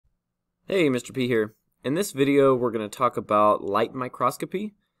Hey, Mr. P here. In this video, we're going to talk about light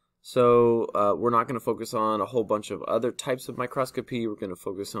microscopy. We're not going to focus on a whole bunch of other types of microscopy. We're going to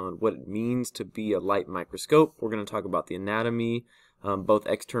focus on what it means to be a light microscope. We're going to talk about the anatomy, both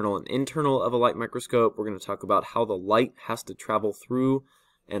external and internal of a light microscope. We're going to talk about how the light has to travel through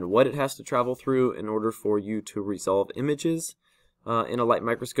and what it has to travel through in order for you to resolve images in a light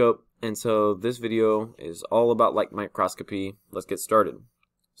microscope. And so this video is all about light microscopy. Let's get started.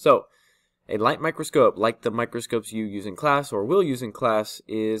 A light microscope, like the microscopes you use in class or will use in class,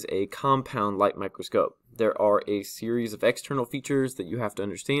 is a compound light microscope. There are a series of external features that you have to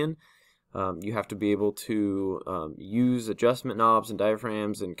understand. You have to be able to use adjustment knobs and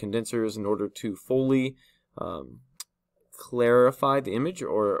diaphragms and condensers in order to fully clarify the image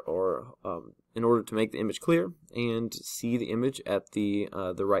or in order to make the image clear and see the image at the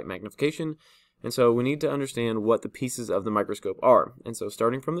right magnification. And so we need to understand what the pieces of the microscope are. And so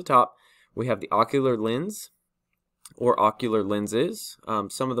starting from the top, we have the ocular lens or ocular lenses.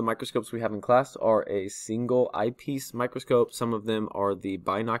 Some of the microscopes we have in class are a single eyepiece microscope. Some of them are the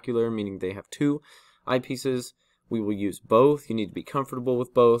binocular, meaning they have two eyepieces. We will use both. You need to be comfortable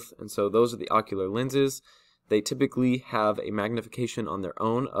with both. And so those are the ocular lenses. They typically have a magnification on their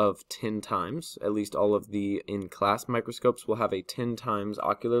own of 10 times. At least all of the in-class microscopes will have a 10 times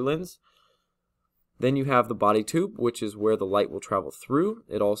ocular lens. Then you have the body tube, which is where the light will travel through.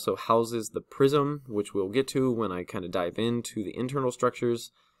 It also houses the prism, which we'll get to when I kind of dive into the internal structures.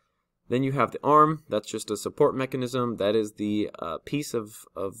 Then you have the arm. That's just a support mechanism. That is the piece of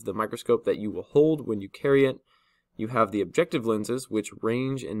the microscope that you will hold when you carry it. You have the objective lenses, which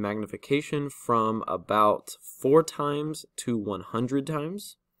range in magnification from about 4 times to 100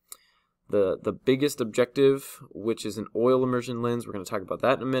 times. The biggest objective, which is an oil immersion lens, we're going to talk about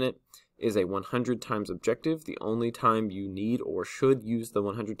that in a minute, is a 100 times objective. The only time you need or should use the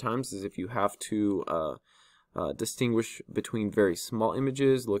 100 times is if you have to distinguish between very small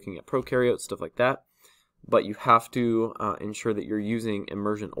images, looking at prokaryotes, stuff like that. But you have to ensure that you're using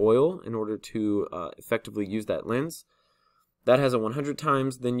immersion oil in order to effectively use that lens. That has a 100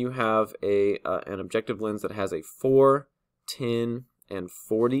 times. Then you have an objective lens that has a 4, 10, and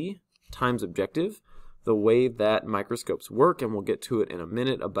 40 times objective. The way that microscopes work, and we'll get to it in a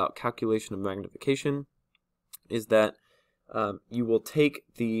minute about calculation of magnification, is that you will take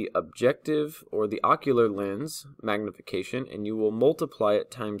the objective or the ocular lens magnification and you will multiply it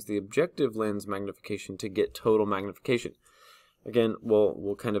times the objective lens magnification to get total magnification. Again,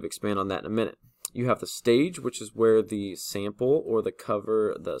 we'll kind of expand on that in a minute. You have the stage, which is where the sample or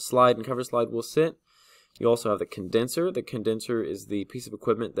the slide and cover slide will sit. You also have the condenser. The condenser is the piece of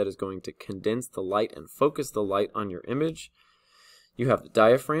equipment that is going to condense the light and focus the light on your image. You have the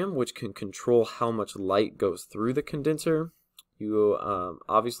diaphragm, which can control how much light goes through the condenser. You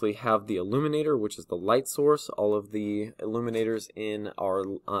obviously have the illuminator, which is the light source. All of the illuminators in our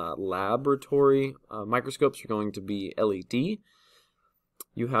laboratory microscopes are going to be LED.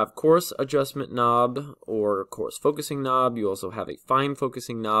 You have coarse adjustment knob or coarse focusing knob. You also have a fine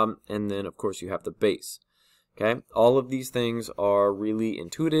focusing knob, and then of course you have the base. Okay, all of these things are really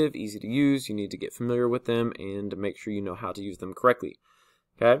intuitive, easy to use. You need to get familiar with them and make sure you know how to use them correctly.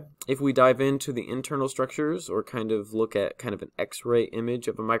 Okay, if we dive into the internal structures or kind of look at kind of an X-ray image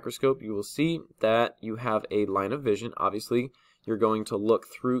of a microscope, you will see that you have a line of vision. Obviously, you're going to look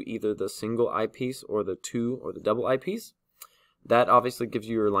through either the single eyepiece or the two or the double eyepiece. That obviously gives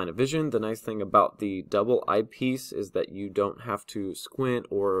you your line of vision. The nice thing about the double eyepiece is that you don't have to squint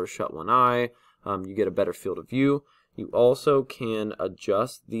or shut one eye. You get a better field of view. You also can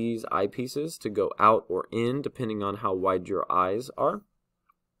adjust these eyepieces to go out or in depending on how wide your eyes are.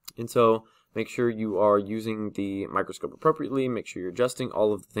 And so make sure you are using the microscope appropriately. Make sure you're adjusting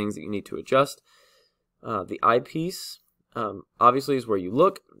all of the things that you need to adjust. The eyepiece obviously is where you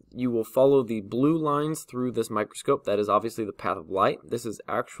look. You will follow the blue lines through this microscope. That is obviously the path of light. This is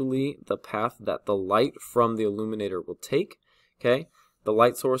actually the path that the light from the illuminator will take. Okay, the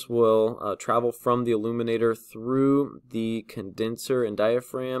light source will travel from the illuminator through the condenser and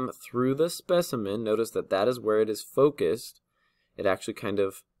diaphragm through the specimen. Notice that that is where it is focused. It actually kind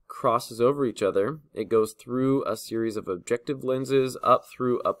of crosses over each other. It goes through a series of objective lenses up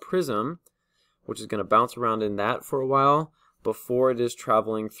through a prism, which is going to bounce around in that for a while before it is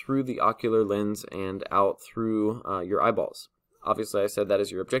traveling through the ocular lens and out through your eyeballs. Obviously, I said that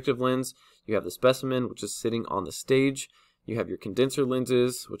is your objective lens. You have the specimen, which is sitting on the stage. You have your condenser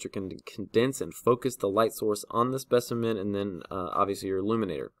lenses, which are going to condense and focus the light source on the specimen, and then obviously your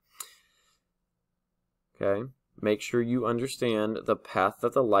illuminator. Okay. make sure you understand the path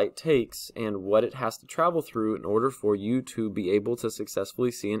that the light takes and what it has to travel through in order for you to be able to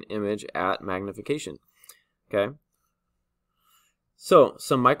successfully see an image at magnification. Okay? So,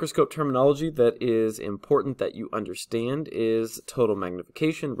 some microscope terminology that is important that you understand is total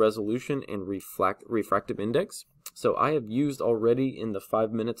magnification, resolution, and refractive index. So I have used already in the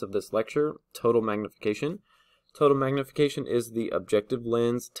 5 minutes of this lecture total magnification. Total magnification is the objective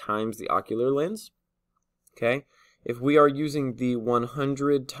lens times the ocular lens. Okay? If we are using the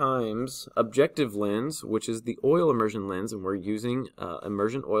 100 times objective lens, which is the oil immersion lens, and we're using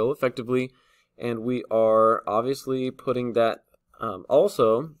immersion oil effectively, and we are obviously putting that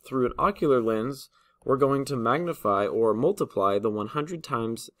also through an ocular lens, we're going to magnify or multiply the 100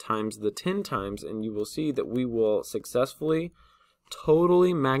 times the 10 times, and you will see that we will successfully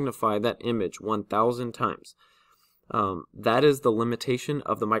totally magnify that image 1,000 times. That is the limitation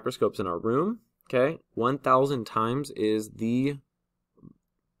of the microscopes in our room. Okay, 1,000 times is the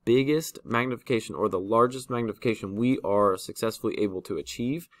biggest magnification or the largest magnification we are successfully able to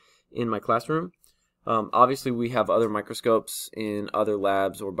achieve in my classroom. Obviously, we have other microscopes in other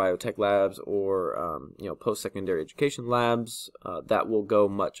labs or biotech labs or post-secondary education labs that will go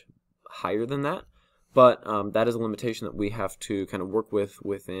much higher than that. But that is a limitation that we have to kind of work with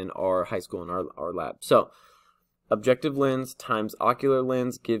within our high school and our lab. So, objective lens times ocular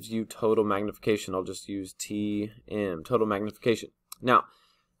lens gives you total magnification. I'll just use TM, total magnification. Now,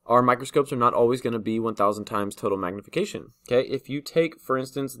 our microscopes are not always going to be 1,000 times total magnification. Okay, if you take, for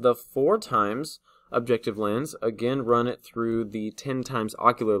instance, the 4 times objective lens, again run it through the 10 times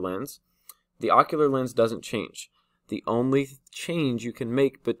ocular lens, the ocular lens doesn't change. The only change you can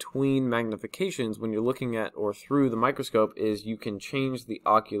make between magnifications when you're looking at or through the microscope is you can change the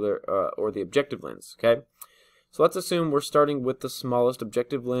ocular or the objective lens. Okay, so let's assume we're starting with the smallest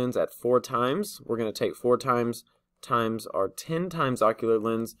objective lens at 4 times. We're going to take 4 times our 10 times ocular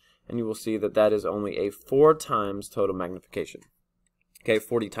lens, and you will see that that is only a 4 times total magnification. Okay,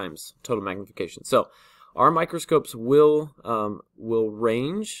 40 times total magnification. So our microscopes will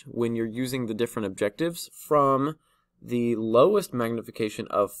range when you're using the different objectives from the lowest magnification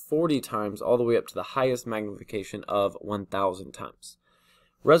of 40 times all the way up to the highest magnification of 1,000 times.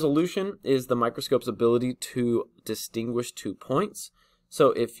 Resolution is the microscope's ability to distinguish 2 points.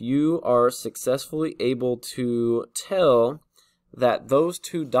 So if you are successfully able to tell that those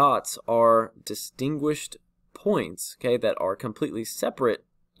 2 dots are distinguished points, okay, that are completely separate,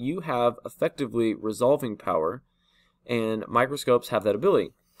 you have effectively resolving power, and microscopes have that ability.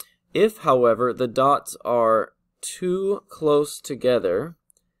 If, however, the dots are too close together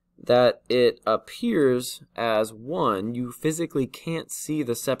that it appears as one, you physically can't see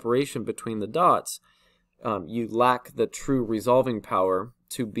the separation between the dots, you lack the true resolving power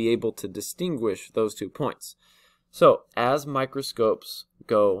to be able to distinguish those 2 points. So as microscopes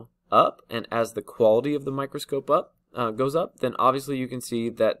go up and as the quality of the microscope goes up, then obviously you can see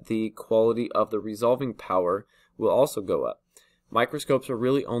that the quality of the resolving power will also go up. Microscopes are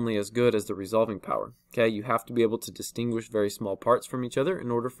really only as good as the resolving power. Okay, you have to be able to distinguish very small parts from each other in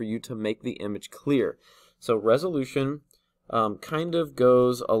order for you to make the image clear. So resolution kind of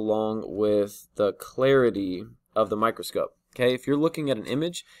goes along with the clarity of the microscope. Okay, if you're looking at an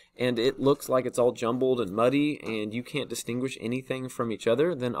image and it looks like it's all jumbled and muddy and you can't distinguish anything from each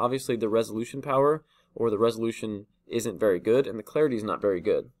other, then obviously the resolution power or the resolution isn't very good and the clarity is not very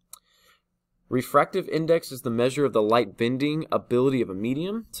good. Refractive index is the measure of the light bending ability of a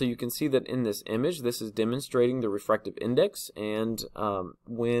medium. So you can see that in this image, this is demonstrating the refractive index, and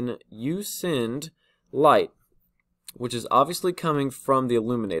when you send light, which is obviously coming from the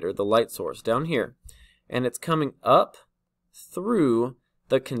illuminator, the light source down here, and it's coming up through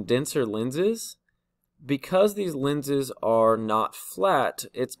the condenser lenses, because these lenses are not flat,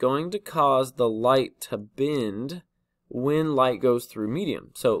 it's going to cause the light to bend when light goes through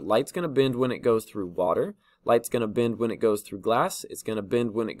medium. So light's going to bend when it goes through water, light's going to bend when it goes through glass, it's going to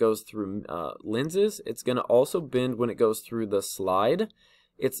bend when it goes through lenses, it's going to also bend when it goes through the slide,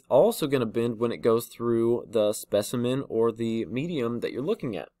 it's also going to bend when it goes through the specimen or the medium that you're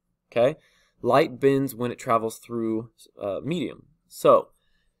looking at. Okay? Light bends when it travels through medium. So,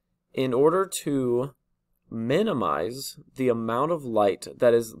 in order to minimize the amount of light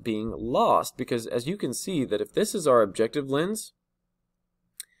that is being lost, because as you can see that if this is our objective lens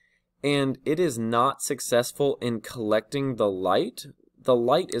and it is not successful in collecting the light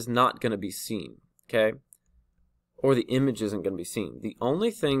is not going to be seen, okay? Or the image isn't going to be seen. The only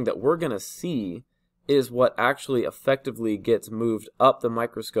thing that we're going to see is what actually effectively gets moved up the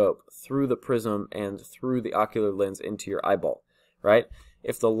microscope through the prism and through the ocular lens into your eyeball, right?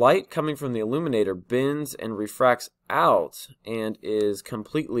 If the light coming from the illuminator bends and refracts out and is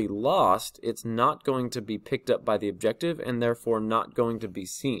completely lost, it's not going to be picked up by the objective and therefore not going to be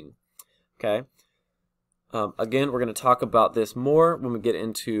seen. Okay. Again, we're going to talk about this more when we get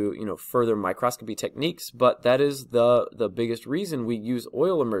into further microscopy techniques, but that is the biggest reason we use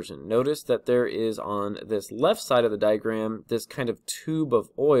oil immersion. Notice that there is on this left side of the diagram this kind of tube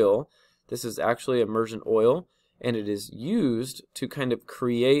of oil. This is actually immersion oil, and it is used to kind of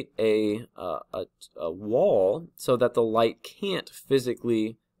create a wall so that the light can't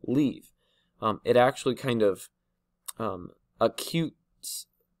physically leave. It actually kind of acutes,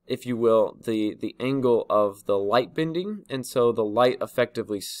 if you will, the angle of the light bending, and so the light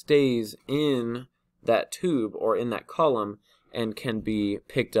effectively stays in that tube or in that column and can be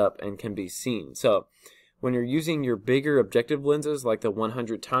picked up and can be seen. So when you're using your bigger objective lenses like the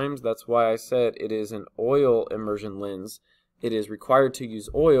 100 times, that's why I said it is an oil immersion lens. It is required to use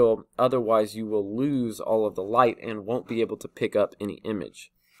oil, otherwise you will lose all of the light and won't be able to pick up any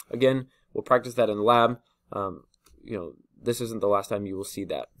image. Again, we'll practice that in lab. This isn't the last time you will see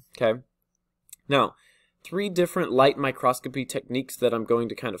that. Okay. Now, 3 different light microscopy techniques that I'm going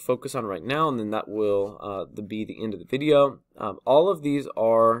to kind of focus on right now, and then that will be the end of the video. All of these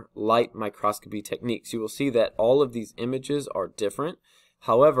are light microscopy techniques. You will see that all of these images are different.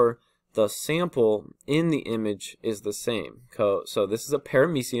 However, the sample in the image is the same. So this is a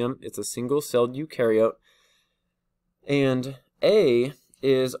paramecium. It's a single-celled eukaryote. And A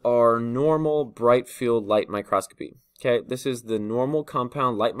is our normal bright field light microscopy. Okay, this is the normal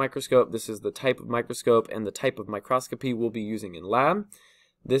compound light microscope. This is the type of microscope and the type of microscopy we'll be using in lab.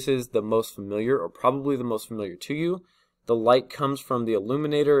 This is the most familiar, or probably the most familiar to you. The light comes from the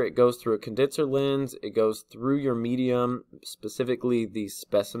illuminator. It goes through a condenser lens. It goes through your medium, specifically the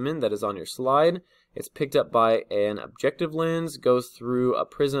specimen that is on your slide. It's picked up by an objective lens, goes through a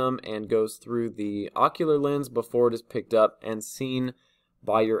prism, and goes through the ocular lens before it is picked up and seen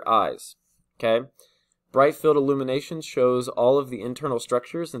by your eyes. Okay. Bright field illumination shows all of the internal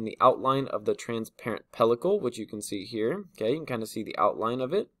structures and the outline of the transparent pellicle, which you can see here. Okay, you can kind of see the outline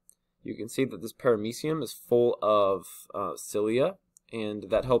of it. You can see that this paramecium is full of cilia, and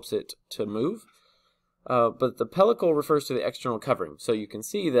that helps it to move. But the pellicle refers to the external covering. So you can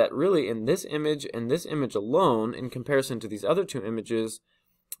see that really in this image and this image alone, in comparison to these other 2 images,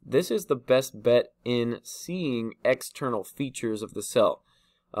 this is the best bet in seeing external features of the cell.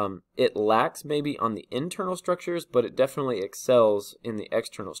 It lacks maybe on the internal structures, but it definitely excels in the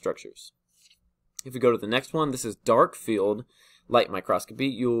external structures. If we go to the next one, this is dark field light microscopy.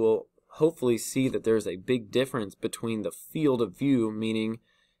 You will hopefully see that there's a big difference between the field of view, meaning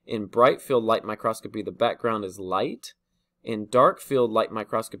in bright field light microscopy the background is light. In dark field light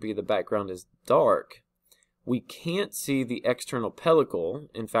microscopy the background is dark. We can't see the external pellicle.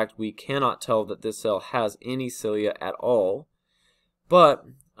 In fact, we cannot tell that this cell has any cilia at all. But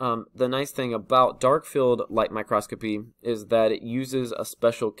the nice thing about dark field light microscopy is that it uses a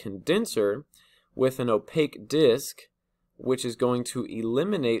special condenser with an opaque disc, which is going to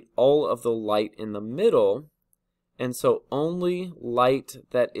eliminate all of the light in the middle, and so only light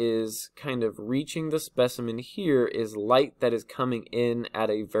that is kind of reaching the specimen here is light that is coming in at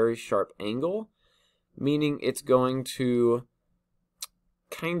a very sharp angle, meaning it's going to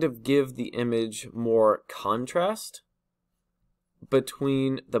kind of give the image more contrast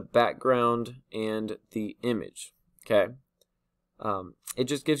between the background and the image. Okay, it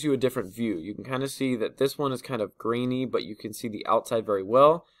just gives you a different view. You can kind of see that this one is kind of grainy, but you can see the outside very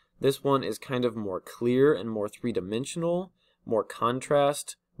well. This one is kind of more clear and more 3-dimensional, more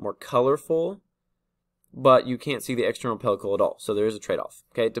contrast, more colorful, but you can't see the external pellicle at all. So there is a trade-off.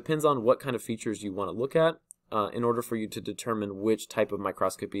 Okay, it depends on what kind of features you want to look at in order for you to determine which type of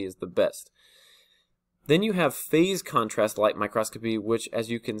microscopy is the best. Then you have phase contrast light microscopy, which, as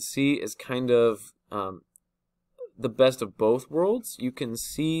you can see, is kind of the best of both worlds. You can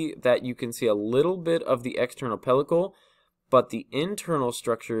see a little bit of the external pellicle, but the internal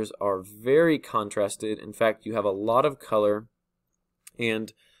structures are very contrasted. In fact, you have a lot of color.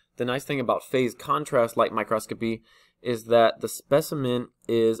 And the nice thing about phase contrast light microscopy is that the specimen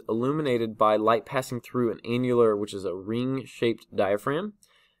is illuminated by light passing through an annular, which is a ring-shaped diaphragm.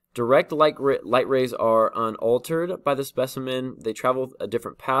 Direct light rays are unaltered by the specimen. They travel a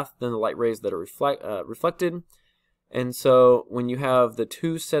different path than the light rays that are reflected. And so when you have the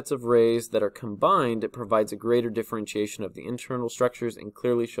 2 sets of rays that are combined, it provides a greater differentiation of the internal structures and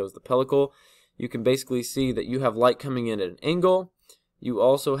clearly shows the pellicle. You can basically see that you have light coming in at an angle. You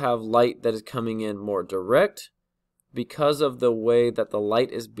also have light that is coming in more direct because of the way that the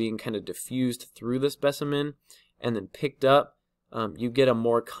light is being kind of diffused through the specimen and then picked up. you get a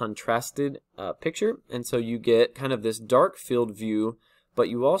more contrasted picture, and so you get kind of this dark field view, but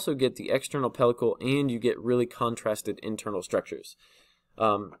you also get the external pellicle and you get really contrasted internal structures.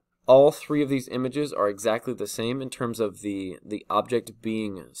 All three of these images are exactly the same in terms of the object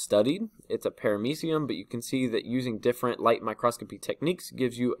being studied. It's a paramecium, but you can see that using different light microscopy techniques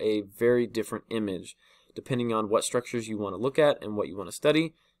gives you a very different image. Depending on what structures you want to look at and what you want to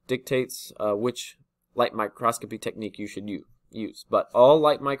study, dictates which light microscopy technique you should use. But all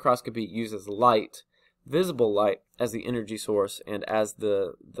light microscopy uses light, visible light, as the energy source and as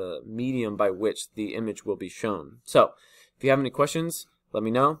the medium by which the image will be shown. So, if you have any questions, let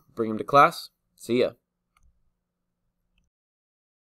me know. Bring them to class. See ya.